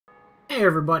Hey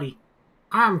everybody,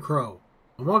 I'm Crow,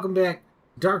 and welcome back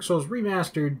to Dark Souls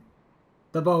Remastered,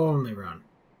 the bow only run.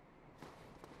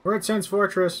 We're at Sense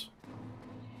Fortress,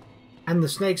 and the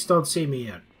snakes don't see me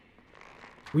yet.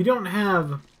 We don't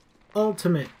have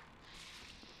ultimate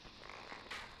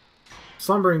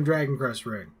Slumbering Dragoncrest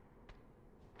ring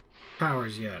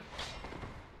powers yet.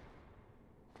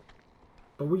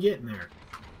 But we getting there.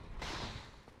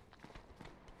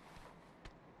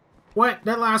 What?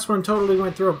 That last one totally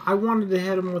went through him. I wanted to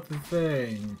hit him with the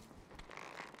thing.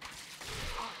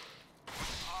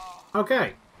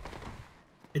 Okay.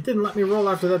 It didn't let me roll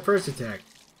after that first attack.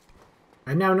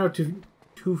 I now know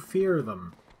to fear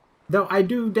them. Though I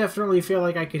do definitely feel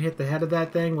like I could hit the head of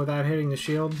that thing without hitting the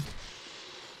shield.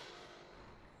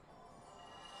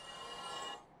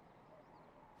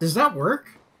 Does that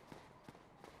work?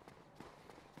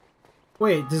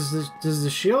 Wait, does the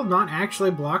shield not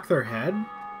actually block their head?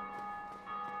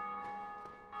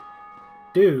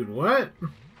 Dude, what?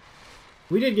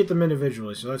 We did get them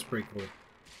individually, so that's pretty cool.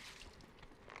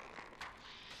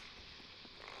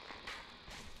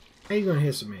 How you gonna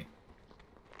hiss at me?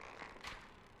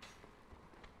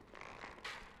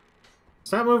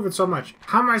 Stop moving so much.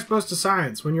 How am I supposed to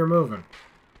science when you're moving?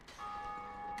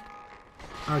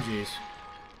 Oh, jeez.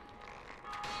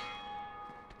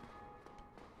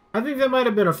 I think that might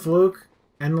have been a fluke,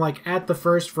 and like at the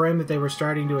first frame that they were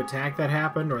starting to attack that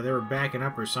happened, or they were backing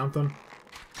up or something.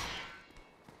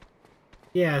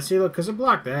 Yeah, see, look, because it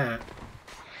blocked that.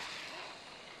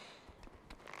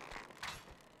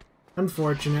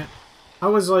 Unfortunate. I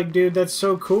was like, dude, that's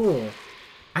so cool.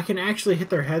 I can actually hit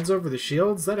their heads over the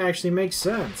shields? That actually makes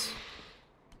sense.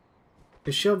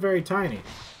 The shield very tiny.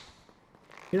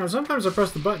 You know, sometimes I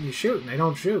press the button, you shoot, and they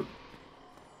don't shoot.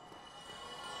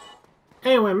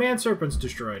 Anyway, Man Serpent's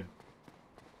destroyed.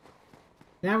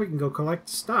 Now we can go collect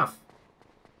stuff.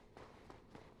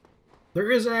 There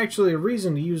is actually a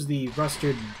reason to use the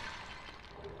rusted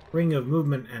ring of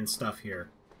movement and stuff here.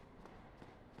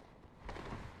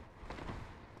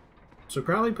 So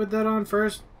probably put that on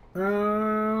first. You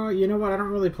know what? I don't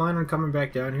really plan on coming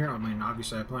back down here. I mean,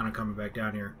 obviously I plan on coming back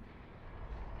down here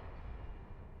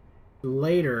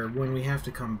later when we have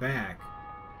to come back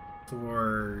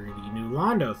for the new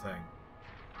Londo thing.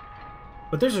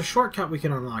 But there's a shortcut we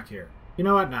can unlock here. You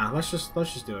know what? Nah, let's just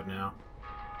do it now.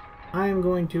 I am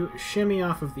going to shimmy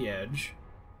off of the edge.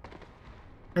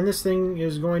 And this thing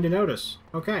is going to notice.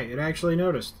 Okay, it actually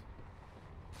noticed.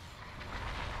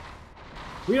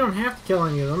 We don't have to kill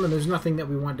any of them, and there's nothing that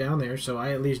we want down there, so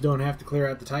I at least don't have to clear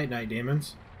out the Titanite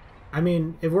demons. I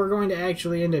mean, if we're going to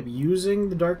actually end up using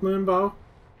the Dark Moon bow,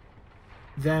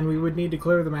 then we would need to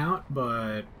clear them out,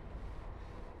 but...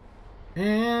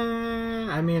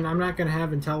 I mean, I'm not going to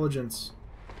have intelligence...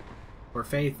 or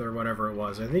faith, or whatever it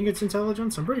was. I think it's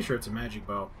intelligence. I'm pretty sure it's a magic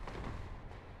bow.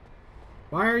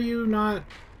 Why are you not...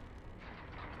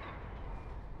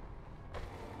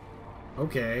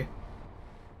 Okay.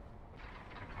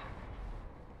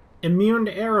 Immune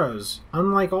to arrows.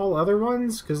 Unlike all other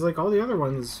ones? Because, like, all the other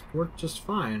ones work just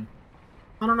fine.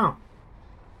 I don't know.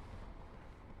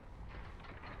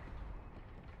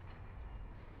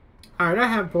 Alright, I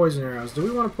have poison arrows. Do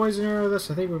we want to poison arrow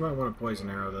this? I think we might want to poison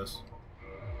arrow this.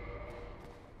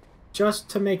 Just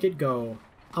to make it go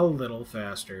a little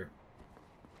faster.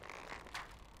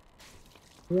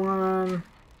 1,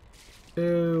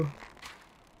 2...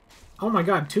 Oh my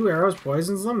god, 2 arrows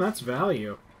poisons them? That's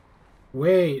value.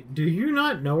 Wait, do you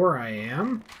not know where I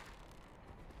am?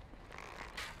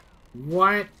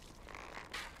 What?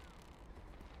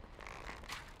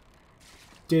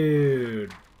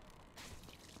 Dude.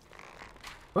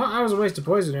 Well, that was a waste of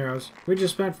poison arrows. We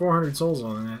just spent 400 souls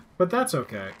on that. But that's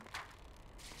okay.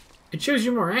 It shows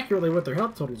you more accurately what their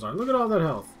health totals are. Look at all that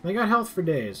health. They got health for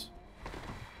days.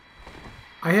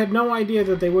 I had no idea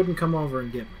that they wouldn't come over and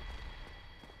get me.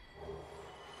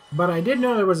 But I did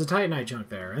know there was a Titanite chunk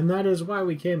there, and that is why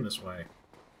we came this way.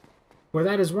 Or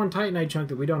that is one Titanite chunk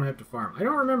that we don't have to farm. I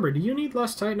don't remember. Do you need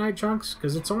less Titanite chunks?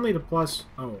 Because it's only to plus...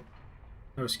 Oh,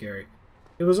 that was scary.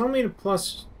 It was only to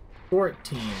plus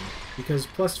 14, because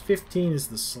plus 15 is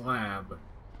the slab.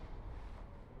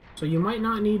 So you might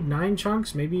not need 9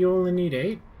 chunks, maybe you only need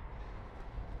 8?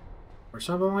 Or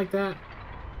something like that?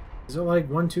 Is it like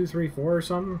 1, 2, 3, 4 or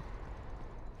something?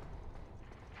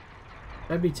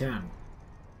 That'd be 10.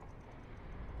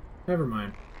 Never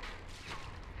mind.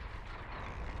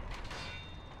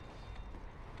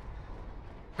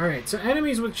 Alright, so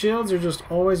enemies with shields are just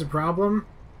always a problem.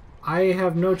 I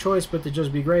have no choice but to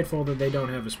just be grateful that they don't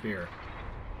have a spear.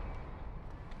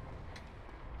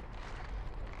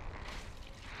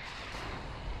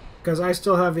 Because I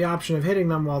still have the option of hitting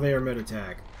them while they are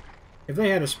mid-attack. If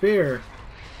they had a spear,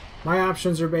 my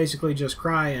options are basically just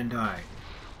cry and die.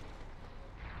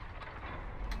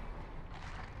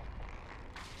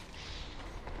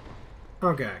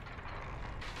 Okay.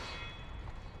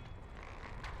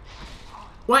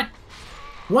 What?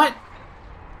 What?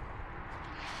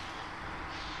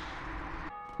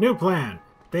 New plan.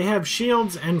 They have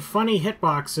shields and funny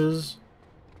hitboxes.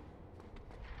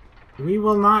 We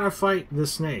will not fight the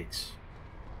snakes.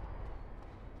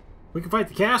 We can fight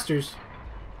the casters.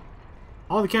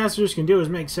 All the casters can do is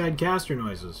make sad caster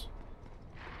noises.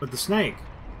 But the snake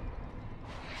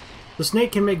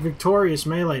can make victorious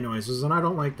melee noises, and I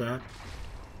don't like that.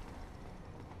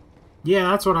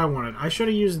 Yeah, that's what I wanted. I should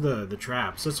have used the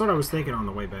traps. That's what I was thinking on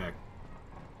the way back.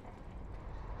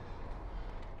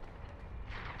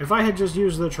 If I had just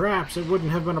used the traps, it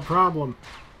wouldn't have been a problem.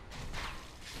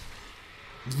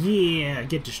 Yeah,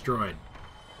 get destroyed.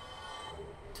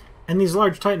 And these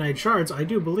large Titanite shards, I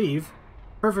do believe,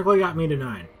 perfectly got me to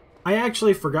 9. I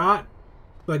actually forgot,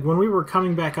 like, when we were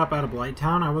coming back up out of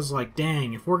Blighttown, I was like,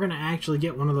 dang, if we're going to actually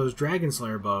get one of those Dragon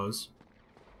Slayer bows,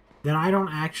 then I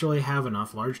don't actually have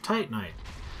enough large Titanite.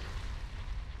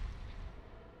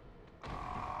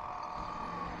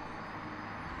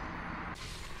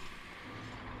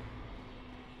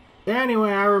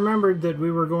 Anyway, I remembered that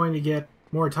we were going to get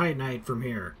more Titanite from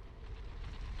here.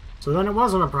 So then it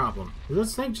wasn't a problem. Is that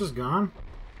snake just gone?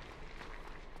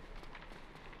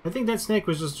 I think that snake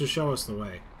was just to show us the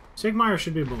way. Sigmire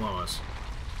should be below us.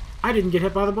 I didn't get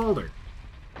hit by the boulder.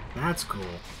 That's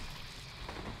cool.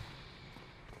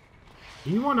 Do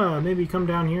you want to maybe come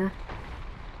down here?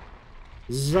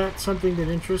 Is that something that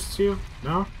interests you?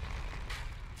 No?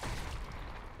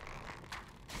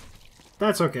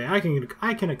 That's okay. I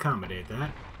can accommodate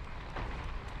that.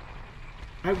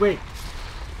 Wait.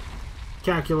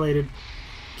 Calculated.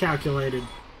 Calculated.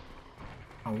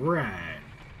 Alright.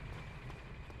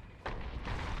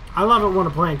 I love it when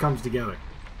a plan comes together.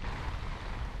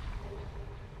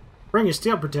 Bring a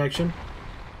steel protection.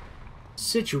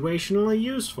 Situationally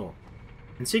useful.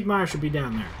 And Sigmire should be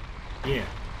down there. Yeah.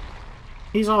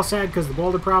 He's all sad because of the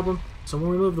boulder problem. So when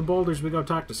we move the boulders, we go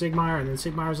talk to Sigmire, and then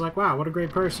Sigmire's like, wow, what a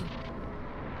great person.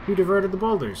 You diverted the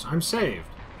boulders. I'm saved.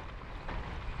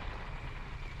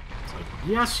 It's like,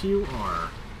 yes, you are.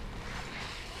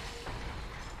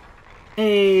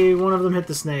 Hey, one of them hit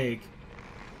the snake.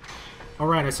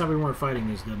 Alright, I said we weren't fighting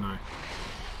these, didn't I?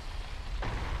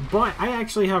 But I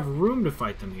actually have room to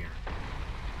fight them here.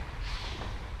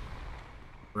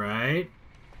 Right?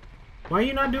 Why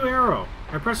you not do arrow?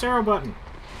 I press arrow button.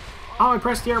 Oh, I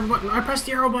pressed the arrow button. I pressed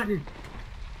the arrow button.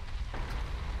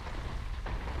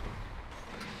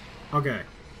 Okay.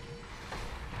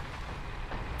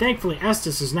 Thankfully,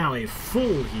 Estus is now a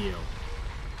full heal.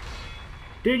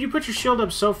 Dude, you put your shield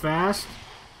up so fast.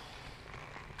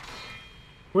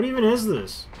 What even is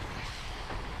this?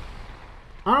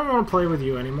 I don't want to play with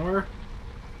you anymore.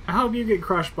 I hope you get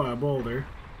crushed by a boulder.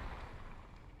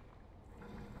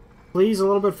 Please, a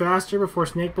little bit faster before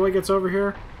Snake Boy gets over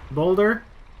here. Boulder.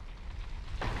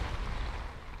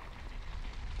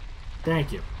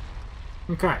 Thank you.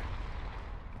 Okay.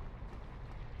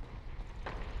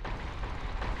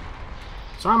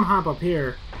 So I'm gonna hop up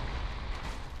here.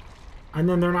 And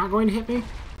then they're not going to hit me.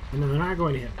 And then they're not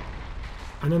going to hit me.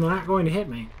 And then they're not going to hit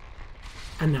me.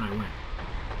 And then I win.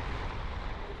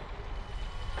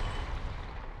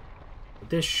 But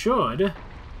this should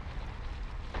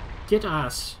get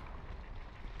us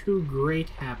to great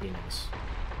happiness.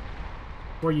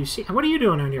 Where you see... What are you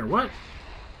doing down here? What?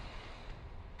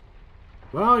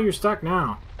 Well, you're stuck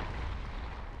now.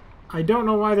 I don't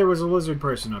know why there was a lizard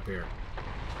person up here.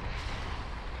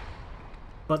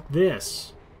 But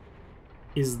this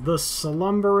is the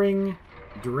Slumbering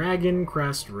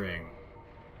Dragoncrest ring.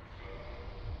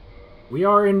 We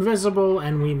are invisible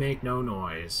and we make no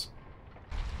noise.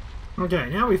 Okay,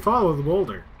 now we follow the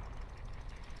boulder.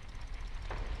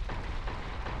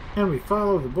 And we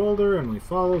follow the boulder, and we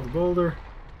follow the boulder.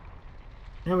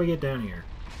 And we get down here.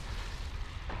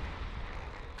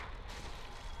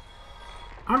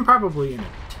 I'm probably in a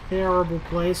terrible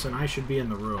place, and I should be in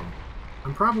the room.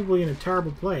 I'm probably in a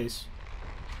terrible place,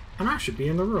 and I should be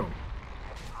in the room.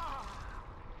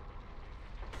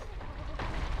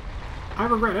 I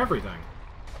regret everything.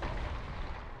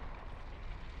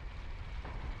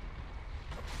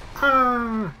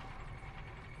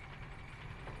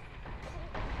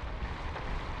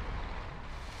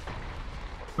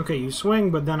 Okay, you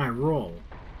swing, but then I roll.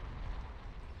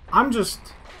 I'm just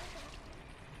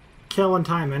killing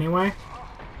time anyway.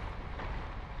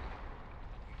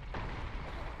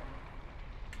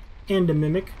 And a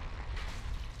mimic.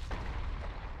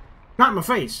 Not in my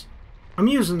face. I'm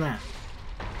using that.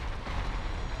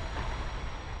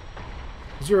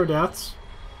 0 deaths.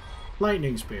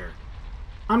 Lightning Spear.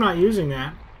 I'm not using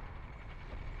that.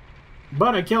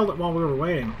 But I killed it while we were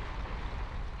waiting.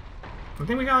 I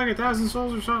think we got like 1,000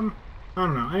 souls or something. I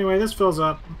don't know. Anyway, this fills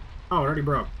up. Oh, it already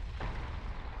broke.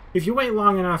 If you wait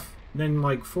long enough, then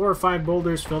like 4 or 5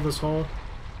 boulders fill this hole.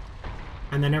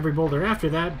 And then every boulder after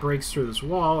that breaks through this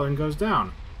wall and goes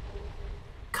down.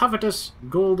 Covetous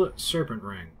Gold Serpent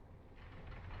Ring.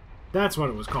 That's what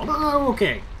it was called. Oh,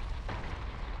 okay.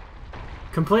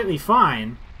 Completely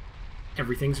fine.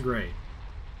 Everything's great.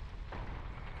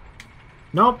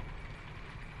 Nope.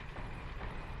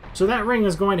 So that ring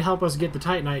is going to help us get the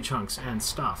Titanite chunks and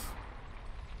stuff.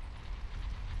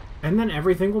 And then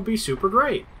everything will be super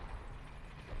great.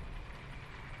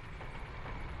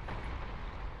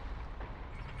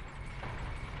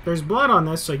 There's blood on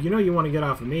this, so you know you want to get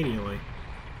off immediately.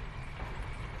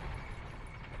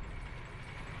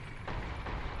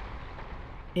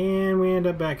 And we end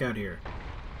up back out here.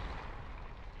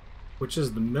 Which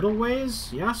is the middle ways?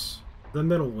 Yes? The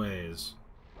middle ways.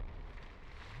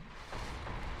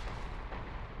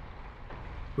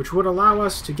 Which would allow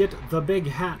us to get the Big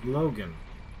Hat Logan.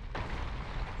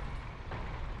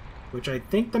 Which I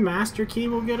think the Master Key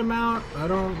will get him out. I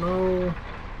don't know.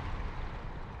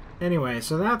 Anyway,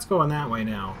 so that's going that way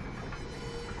now.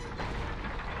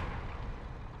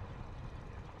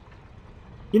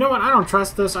 You know what? I don't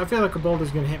trust this. I feel like a boulder's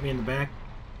going to hit me in the back.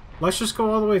 Let's just go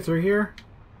all the way through here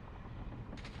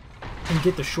and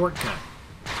get the shortcut.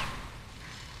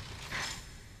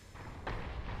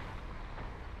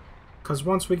 Because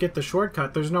once we get the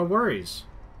shortcut, there's no worries.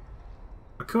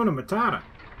 Hakuna Matata.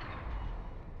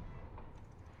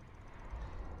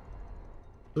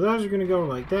 So those are going to go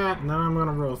like that, and then I'm going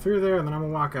to roll through there, and then I'm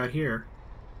going to walk out here.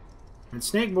 And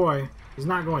Snake Boy is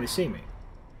not going to see me.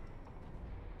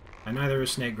 And neither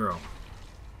is Snake Girl.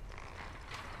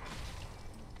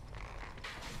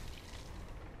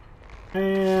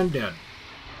 And dead.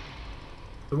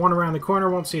 The one around the corner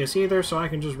won't see us either, so I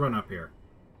can just run up here.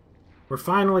 We're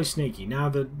finally sneaky. Now,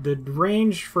 the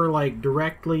range for, like,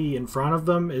 directly in front of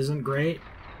them isn't great,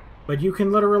 but you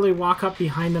can literally walk up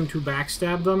behind them to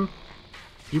backstab them.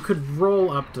 You could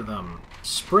roll up to them,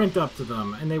 sprint up to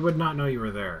them, and they would not know you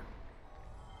were there.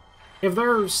 If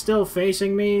they're still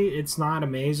facing me, it's not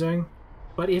amazing.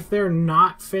 But if they're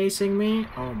not facing me,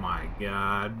 oh my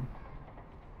god.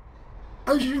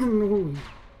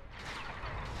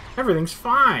 Everything's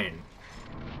fine.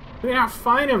 Look at how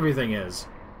fine everything is.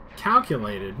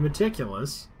 Calculated,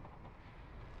 meticulous.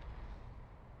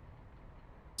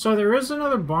 So there is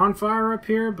another bonfire up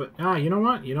here, but you know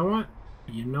what? You know what?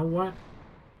 You know what?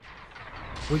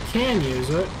 We can use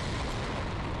it,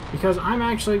 because I'm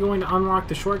actually going to unlock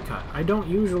the shortcut. I don't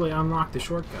usually unlock the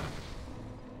shortcut.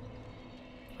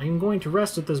 I'm going to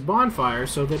rest at this bonfire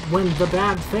so that when the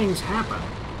bad things happen,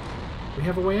 we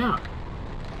have a way out.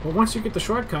 But once you get the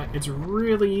shortcut, it's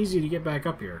really easy to get back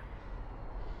up here.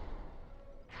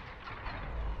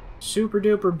 Super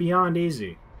duper beyond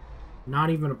easy. Not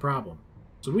even a problem.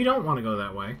 So we don't want to go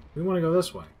that way. We want to go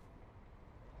this way.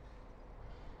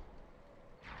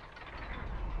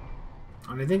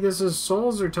 And I think this is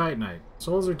Souls or Titanite.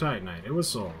 Souls or Titanite. It was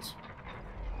Souls.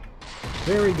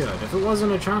 Very good. If it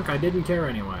wasn't a chunk, I didn't care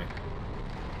anyway.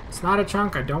 It's not a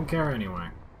chunk, I don't care anyway.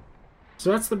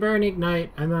 So that's the Baronique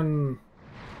Knight, and then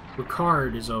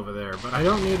Ricard is over there. But I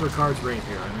don't need Ricard's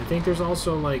Rapier. And I think there's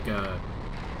also like a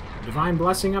Divine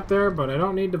Blessing up there, but I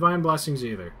don't need Divine Blessings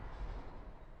either.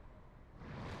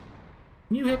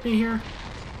 Can you hit me here?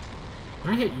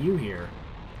 Can I hit you here?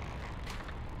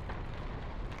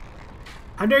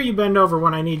 How dare you bend over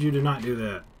when I need you to not do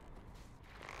that?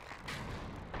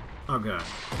 Oh god.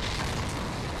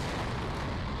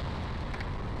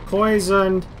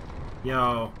 Poisoned.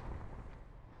 Yo.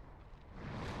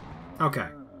 Okay.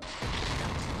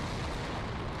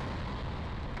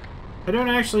 I don't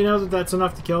actually know that that's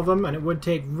enough to kill them, and it would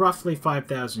take roughly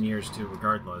 5,000 years to,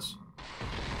 regardless.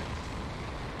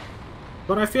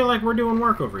 But I feel like we're doing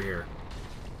work over here.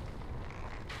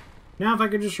 Now if I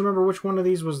could just remember which one of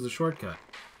these was the shortcut.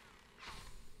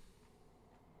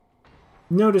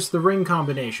 Notice the ring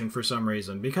combination for some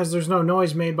reason. Because there's no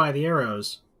noise made by the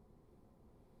arrows,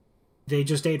 they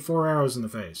just ate 4 arrows in the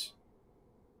face.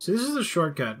 So this is a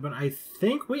shortcut, but I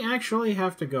think we actually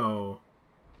have to go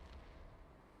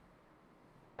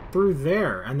through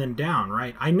there and then down,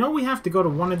 right? I know we have to go to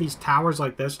one of these towers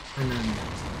like this and then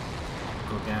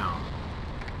go down.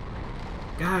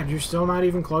 God, you're still not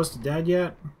even close to dead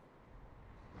yet?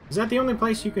 Is that the only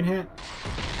place you can hit?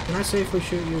 Can I safely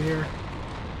shoot you here?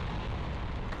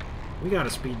 We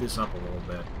gotta speed this up a little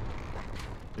bit.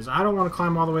 Because I don't want to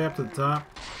climb all the way up to the top.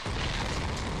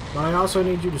 But I also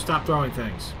need you to stop throwing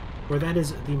things, for that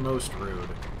is the most rude.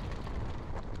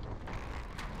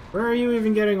 Where are you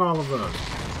even getting all of those?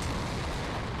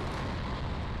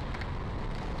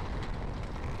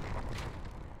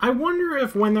 I wonder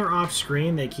if when they're off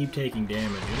screen they keep taking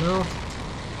damage, you know?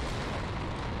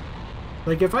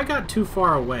 Like, if I got too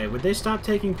far away, would they stop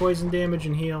taking poison damage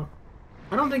and heal?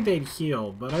 I don't think they'd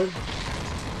heal, but I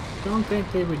don't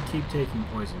think they would keep taking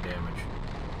poison damage.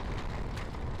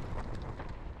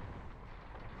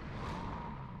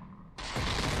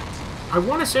 I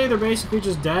want to say they're basically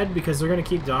just dead because they're going to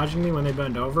keep dodging me when they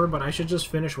bend over, but I should just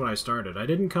finish what I started. I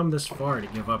didn't come this far to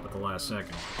give up at the last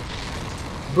second.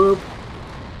 Boop.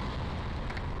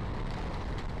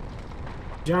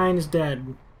 Giant is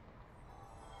dead.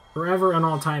 Forever and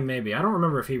all time, maybe. I don't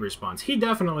remember if he respawns. He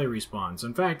definitely respawns.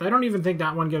 In fact, I don't even think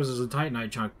that one gives us a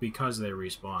Titanite chunk because they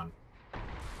respawn.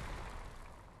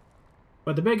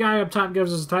 But the big guy up top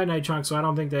gives us a Titanite chunk, so I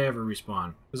don't think they ever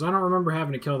respawn. Because I don't remember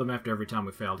having to kill them after every time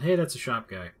we failed. Hey, that's a shop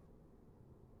guy.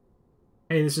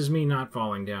 Hey, this is me not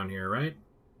falling down here, right?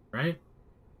 Right?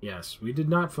 Yes, we did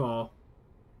not fall.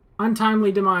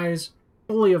 Untimely demise,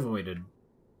 fully avoided.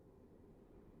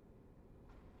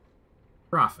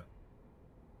 Profit.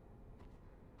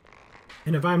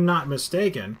 And if I'm not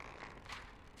mistaken,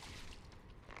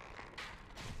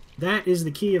 that is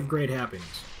the key of great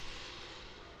happiness.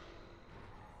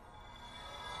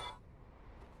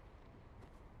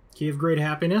 Key of great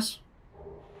happiness?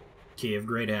 Key of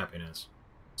great happiness.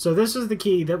 So this is the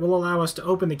key that will allow us to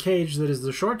open the cage that is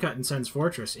the shortcut in Sen's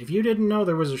Fortress. If you didn't know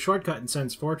there was a shortcut in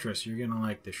Sen's Fortress, you're gonna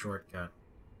like the shortcut.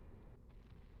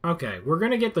 Okay, we're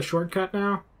gonna get the shortcut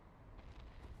now.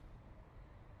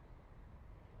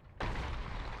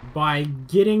 By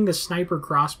getting the sniper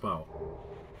crossbow.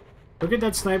 Look at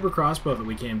that sniper crossbow that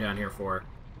we came down here for.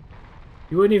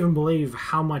 You wouldn't even believe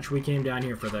how much we came down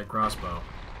here for that crossbow.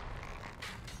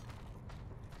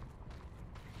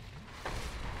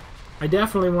 I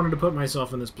definitely wanted to put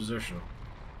myself in this position.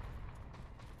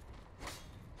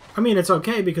 I mean, it's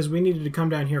okay because we needed to come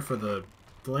down here for the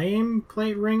flame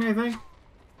plate ring, I think?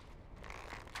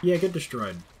 Yeah, get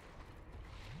destroyed.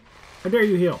 How dare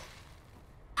you heal?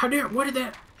 How dare... What did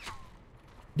that...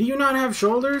 Do you not have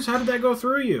shoulders? How did that go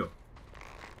through you?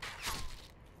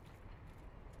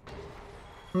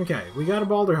 Okay, we got a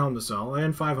Boulder helm to sell,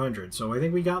 and 500. So I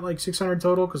think we got like 600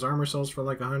 total, because armor sells for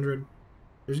like 100.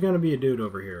 There's going to be a dude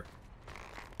over here.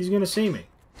 He's going to see me.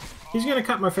 He's going to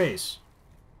cut my face.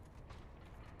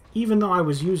 Even though I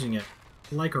was using it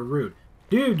like a root.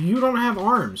 Dude, you don't have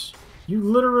arms. You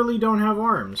literally don't have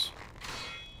arms.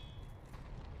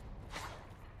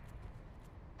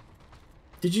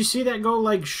 Did you see that go,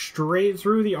 like, straight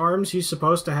through the arms he's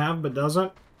supposed to have, but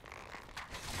doesn't?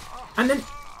 And then...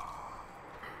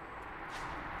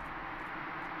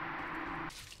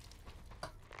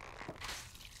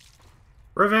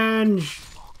 Revenge!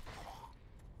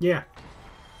 Yeah.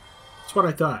 That's what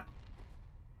I thought.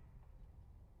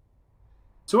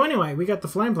 So anyway, we got the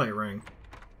flame plate ring.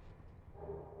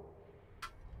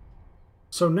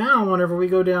 So now, whenever we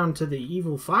go down to the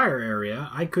evil fire area,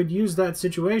 I could use that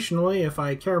situationally if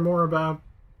I care more about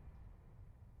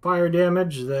fire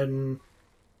damage than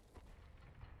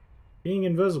being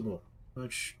invisible.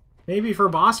 Which, maybe for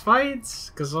boss fights?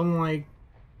 Because I'm like,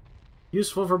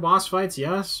 useful for boss fights,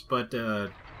 yes, but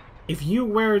if you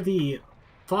wear the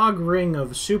fog ring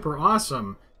of super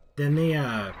awesome, then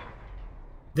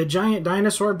the giant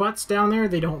dinosaur butts down there,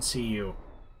 they don't see you.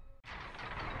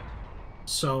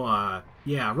 So,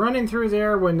 yeah, running through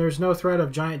there when there's no threat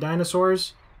of giant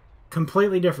dinosaurs,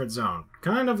 completely different zone.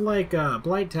 Kind of like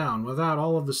Blight Town without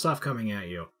all of the stuff coming at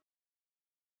you.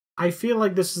 I feel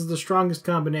like this is the strongest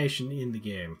combination in the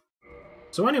game.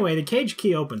 So anyway, the cage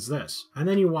key opens this, and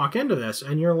then you walk into this,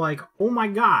 and you're like, oh my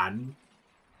god,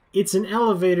 it's an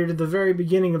elevator to the very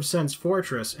beginning of Sen's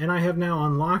Fortress, and I have now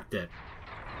unlocked it.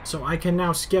 So I can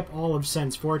now skip all of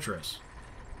Sen's Fortress.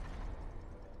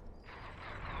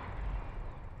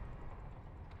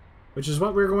 Which is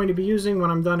what we're going to be using when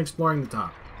I'm done exploring the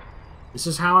top. This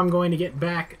is how I'm going to get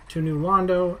back to New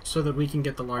Londo so that we can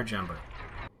get the large ember.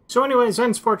 So anyway,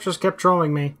 Sen's Fortress kept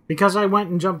trolling me. Because I went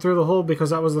and jumped through the hole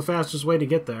because that was the fastest way to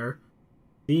get there.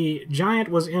 The giant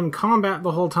was in combat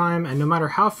the whole time, and no matter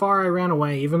how far I ran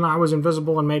away, even though I was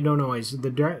invisible and made no noise, the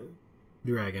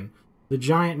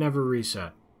giant never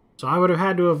reset. So I would have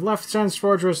had to have left Sen's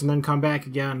Fortress and then come back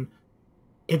again.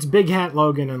 It's Big Hat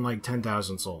Logan and like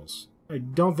 10,000 souls. I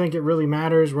don't think it really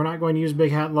matters. We're not going to use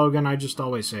Big Hat Logan. I just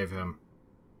always save him.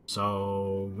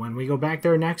 So when we go back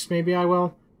there next, maybe I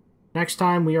will. Next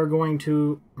time we are going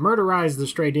to murderize the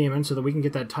stray demon so that we can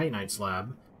get that Titanite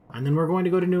slab. And then we're going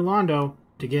to go to New Londo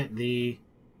to get the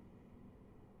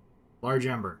Large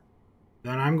Ember.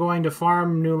 Then I'm going to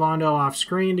farm New Londo off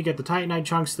screen to get the Titanite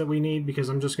chunks that we need, because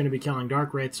I'm just going to be killing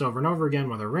Dark Wraiths over and over again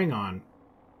with a ring on.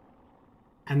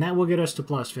 And that will get us to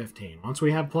plus 15. Once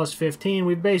we have plus 15,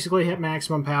 we've basically hit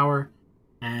maximum power,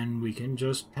 and we can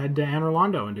just head to Anor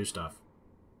Londo and do stuff.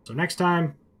 So next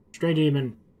time, Stray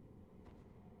Demon,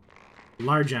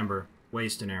 Large Ember,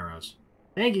 Waste and Arrows.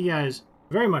 Thank you guys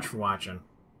very much for watching.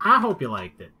 I hope you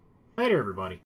liked it. Later, everybody.